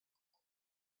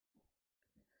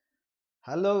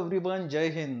Hello everyone,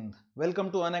 Jai Hind. Welcome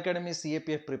to Unacademy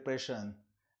CAPF preparation.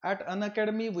 At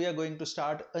Unacademy, we are going to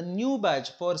start a new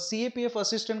batch for CAPF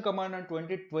Assistant Commandant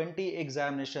 2020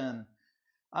 examination.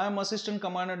 I am Assistant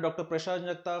Commandant Dr. Prashant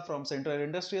Jagtap from Central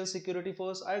Industrial Security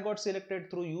Force. I got selected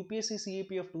through UPSC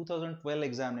CAPF 2012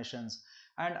 examinations,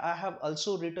 and I have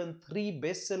also written 3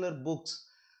 bestseller books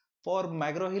for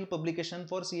McGraw-Hill publication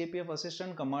for CAPF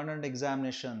Assistant Commandant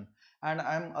examination, and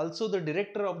I am also the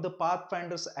director of the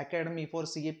Pathfinders Academy for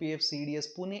CAPF CDS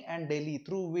Pune and Delhi,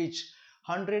 through which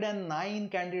 109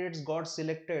 candidates got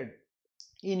selected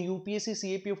in UPSC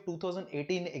CAPF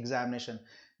 2018 examination.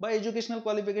 By educational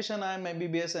qualification, I am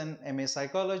MBBS and MA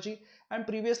Psychology, and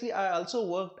previously I also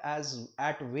worked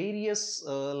at various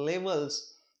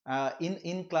levels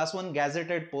in class 1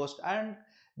 gazetted post, and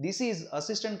this is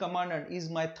Assistant Commandant is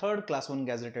my third class 1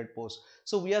 gazetted post.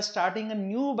 So we are starting a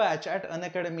new batch at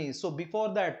Unacademy. So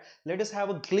before that, let us have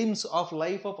a glimpse of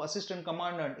life of Assistant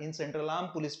Commandant in Central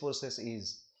Armed Police Forces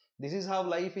is. This is how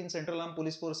life in Central Armed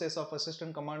Police Forces of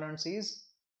Assistant Commandants is.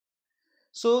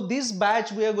 So this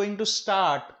batch we are going to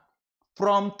start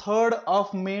from 3rd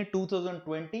of May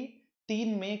 2020.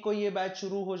 3 मई को ये batch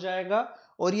शुरू हो जाएगा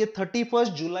और ये 31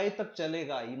 जुलाई तक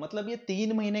चलेगा। मतलब ये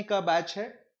 3 महीने का बैच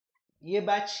है। ये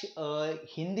बैच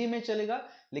हिंदी में चलेगा,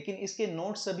 लेकिन इसके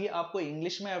नोट्स सभी आपको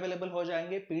इंग्लिश में अवेलेबल हो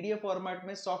जाएंगे। पीडीएफ फॉर्मेट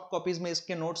में सॉफ्ट कॉपीज में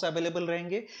इसके नोट्स अवेलेबल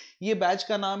रहेंगे। ये बैच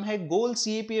का नाम है गोल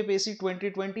CAPF AC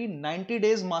 2020 90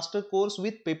 days master course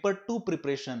with paper 2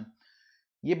 preparation.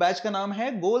 ये बैच का नाम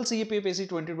है गोल CAPF AC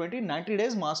 2020 90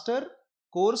 days master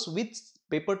course with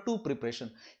paper 2 preparation.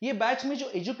 ये बैच में जो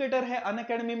एजुकेटर है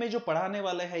अनअकैडमी में जो पढ़ाने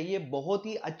वाले हैं, ये बहुत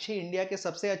ही अच्छे, इंडिया के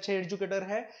सबसे अच्छे एजुकेटर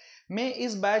है। मैं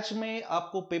इस बैच में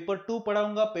आपको पेपर 2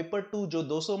 पढ़ाऊंगा। पेपर 2 जो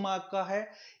 200 मार्क का है,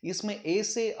 इसमें ए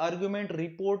से आर्गुमेंट,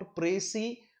 रिपोर्ट,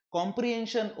 प्रेसी,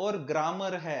 कॉम्प्रिहेंशन और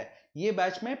ग्रामर है। ये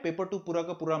बैच में पेपर 2 पूरा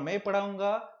का पूरा मैं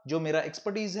पढ़ाऊंगा, जो मेरा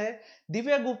एक्सपर्टीज है।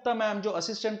 दिव्या गुप्ता मैम जो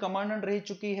असिस्टेंट कमांडेंट रह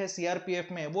चुकी है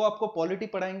CRPF में, वो आपको पॉलिटी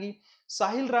पढ़ाएंगी।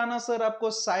 साहिल राणा सर आपको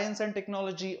साइंस एंड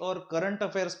टेक्नोलॉजी और करंट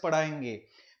अफेयर्स पढ़ाएंगे।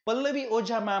 पल्लवी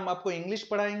ओझा मैम आपको इंग्लिश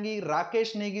पढ़ाएंगी।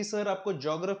 राकेश नेगी सर आपको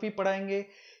ज्योग्राफी पढ़ाएंगे।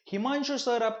 हिमांशु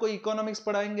सर आपको इकोनॉमिक्स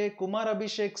पढ़ाएंगे। कुमार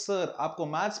अभिषेक सर आपको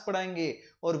मैथ्स पढ़ाएंगे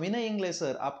और विनय इंग्ले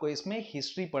सर आपको इसमें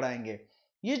हिस्ट्री पढ़ाएंगे।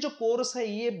 ये जो कोर्स है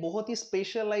ये बहुत ही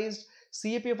specialised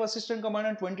CAPF assistant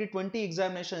commandant 2020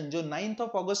 examination जो 9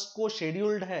 अगस्त को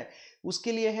शेड्यूल्ड है,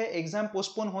 उसके लिए है। एग्जाम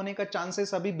पोस्टपोन होने का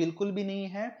चांसेस अभी बिल्कुल भी नहीं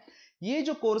है। ये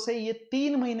जो कोर्स है ये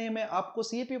 3 महीने में आपको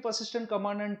CAPF असिस्टेंट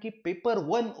कमांडेंट की पेपर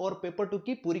 1 और पेपर 2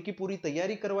 की पूरी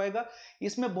तैयारी करवाएगा।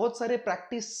 इसमें बहुत सारे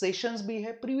प्रैक्टिस सेशंस भी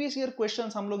है। प्रीवियस ईयर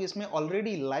क्वेश्चंस हम लोग इसमें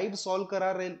ऑलरेडी लाइव सॉल्व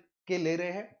करा ले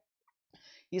रहे हैं।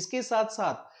 इसके साथ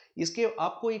साथ इसके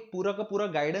आपको एक पूरा का पूरा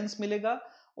गाइडेंस मिलेगा,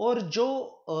 और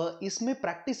जो इसमें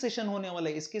प्रैक्टिस सेशन होने वाला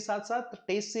है, इसके साथ साथ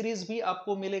टेस्ट सीरीज भी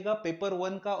आपको मिलेगा। पेपर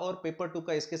 1 का और पेपर 2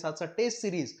 का, इसके साथ साथ टेस्ट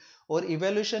सीरीज और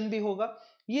इवैल्यूएशन भी होगा।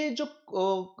 ये जो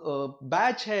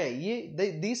बैच है, ये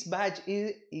दिस बैच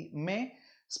में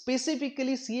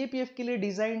स्पेसिफिकली CAPF के लिए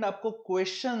डिजाइंड आपको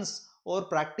क्वेश्चंस और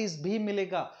प्रैक्टिस भी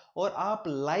मिलेगा, और आप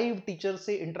लाइव टीचर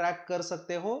से इंटरेक्ट कर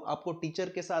सकते हो। आपको टीचर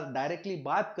के साथ डायरेक्टली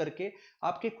बात करके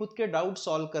आपके खुद के डाउट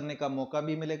सॉल्व करने का मौका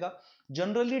भी मिलेगा।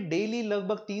 जनरली डेली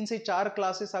लगभग 3 से 4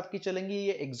 क्लासेस आपकी चलेंगी।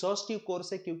 ये एग्जॉस्टिव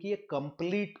कोर्स है क्योंकि ये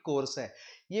कंप्लीट कोर्स है।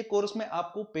 ये कोर्स में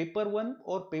आपको पेपर 1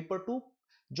 और पेपर 2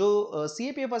 जो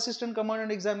CAPF असिस्टेंट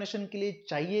कमांडेंट एग्जामिनेशन के लिए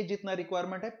चाहिए जितना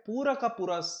रिक्वायरमेंट है, पूरा का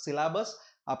पूरा सिलेबस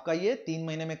आपका ये 3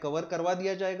 महीने में कवर करवा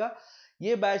दिया जाएगा।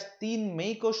 ये बैच 3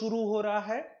 मई को शुरू हो रहा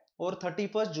है और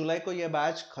 31 जुलाई को यह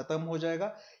बैच खत्म हो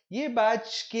जाएगा। ये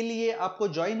बैच के लिए आपको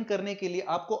ज्वाइन करने के लिए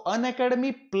आपको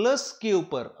अनअकैडमी प्लस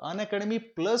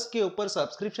के ऊपर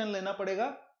सब्सक्रिप्शन लेना पड़ेगा।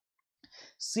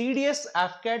 CDS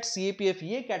AFCAT CAPF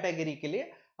ये कैटेगरी के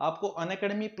लिए आपको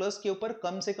अनअकैडमी प्लस के ऊपर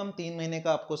कम से कम 3 महीने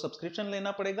का आपको सब्सक्रिप्शन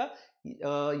लेना पड़ेगा।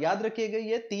 याद रखिएगा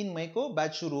ये 3 मई को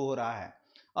बैच शुरू हो रहा है।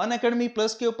 अनअकैडमी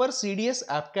प्लस के ऊपर CDS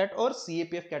AFCAT और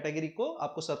CAPF कैटेगरी को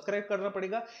आपको सब्सक्राइब करना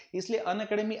पड़ेगा। इसलिए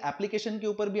अनअकैडमी एप्लीकेशन के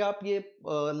ऊपर भी आप ये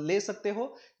ले सकते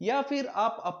हो, या फिर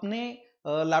आप अपने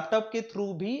लैपटॉप के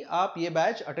थ्रू भी आप ये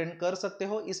बैच अटेंड कर सकते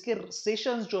हो। इसके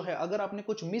सेशंस जो है, अगर आपने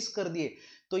कुछ मिस कर दिए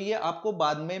तो ये आपको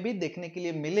बाद में भी देखने के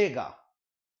लिए मिलेगा।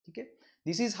 ठीक है,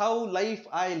 this is how life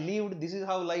I lived, this is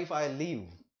how life I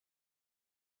live.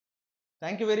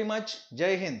 Thank you very much.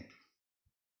 जय हिंद।